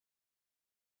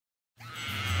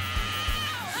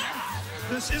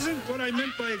This isn't what I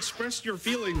meant by express your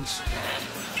feelings.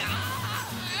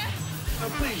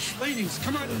 Please, ladies,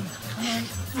 come on.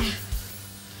 Come on.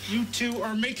 You two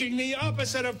are making the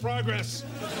opposite of progress.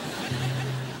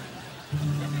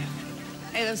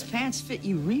 Hey, those pants fit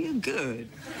you real good.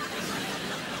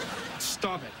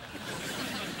 Stop it.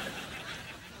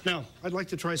 Now, I'd like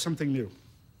to try something new.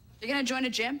 You're gonna join a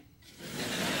gym?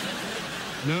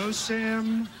 No,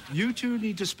 Sam. You two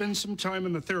need to spend some time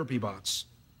in the therapy box.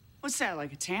 What's that,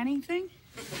 like a tanning thing?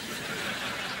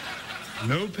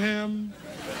 No, Pam.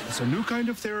 It's a new kind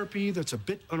of therapy that's a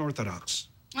bit unorthodox.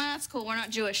 Well, that's cool. We're not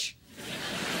Jewish.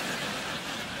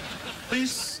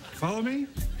 Please, follow me.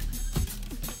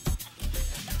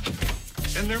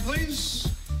 In there, please.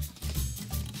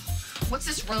 What's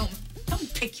this room?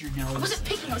 Don't pick your nose. I wasn't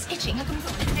picking. I was itching. How come you go?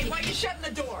 Hey, why are you shutting the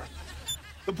door?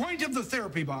 The point of the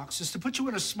therapy box is to put you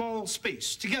in a small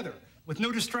space together with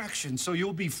no distractions, so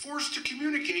you'll be forced to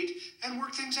communicate and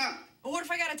work things out. Well, what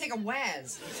if I gotta take a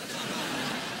Waz?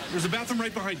 There's a bathroom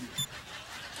right behind you.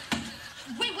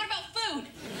 Wait, what about food?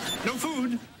 No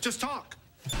food, just talk.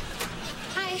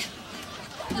 Hi.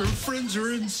 Your friends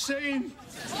are insane.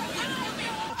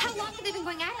 How long have they been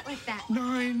going at it like that?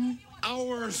 9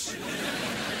 hours.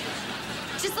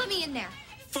 Just let me in there.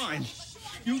 Fine.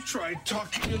 You try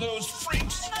talking to those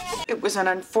freaks. It was an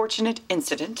unfortunate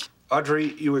incident.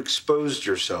 Audrey, you exposed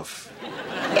yourself.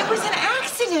 It was an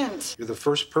accident. You're the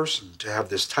first person to have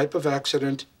this type of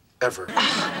accident ever.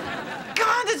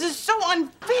 God, this is so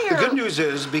unfair. The good news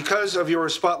is, because of your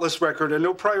spotless record and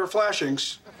no prior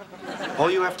flashings,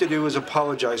 all you have to do is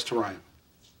apologize to Ryan.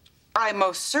 I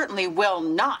most certainly will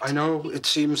not. I know it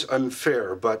seems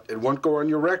unfair, but it won't go on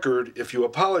your record if you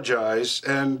apologize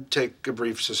and take a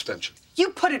brief suspension. You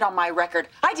put it on my record.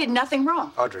 I did nothing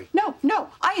wrong. Audrey. No.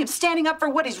 I am standing up for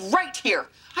what is right here.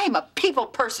 I am a people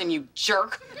person, you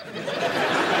jerk.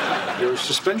 Your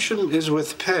suspension is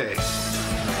with pay.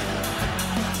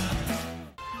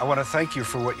 I want to thank you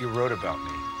for what you wrote about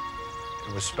me.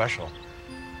 It was special.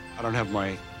 I don't have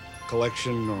my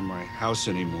collection or my house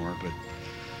anymore, but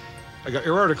I got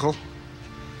your article.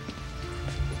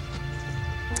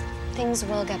 Things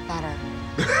will get better.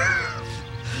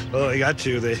 Well, they got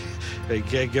to. They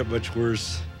can't get much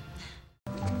worse.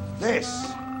 This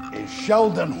is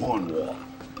Sheldon Hornwall.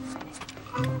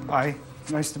 Hi,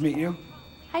 nice to meet you.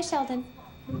 Hi, Sheldon.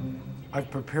 I've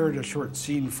prepared a short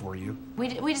scene for you. We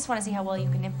just want to see how well you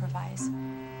can improvise.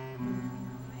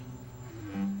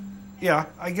 Yeah,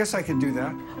 I guess I can do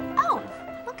that. Oh,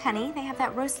 look, honey, they have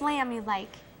that roast lamb you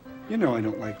like. You know I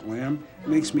don't like lamb. It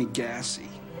makes me gassy.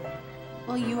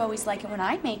 Well, you always like it when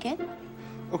I make it.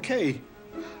 Okay,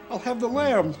 I'll have the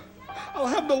lamb. I'll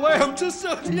have the lamb. Just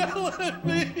don't yell at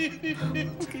me.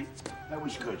 Okay. That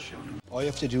was good, Sheldon. All you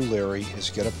have to do, Larry, is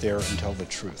get up there and tell the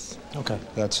truth. Okay.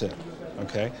 That's it.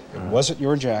 Okay? It wasn't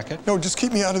your jacket. No, just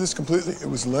keep me out of this completely. It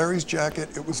was Larry's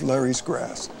jacket. It was Larry's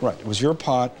grass. Right. It was your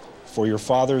pot for your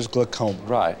father's glaucoma.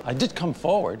 Right. I did come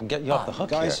forward and get you off the hook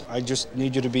Guys, here. I just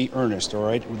need you to be earnest, all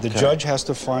right? The judge has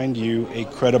to find you a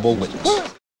credible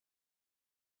witness.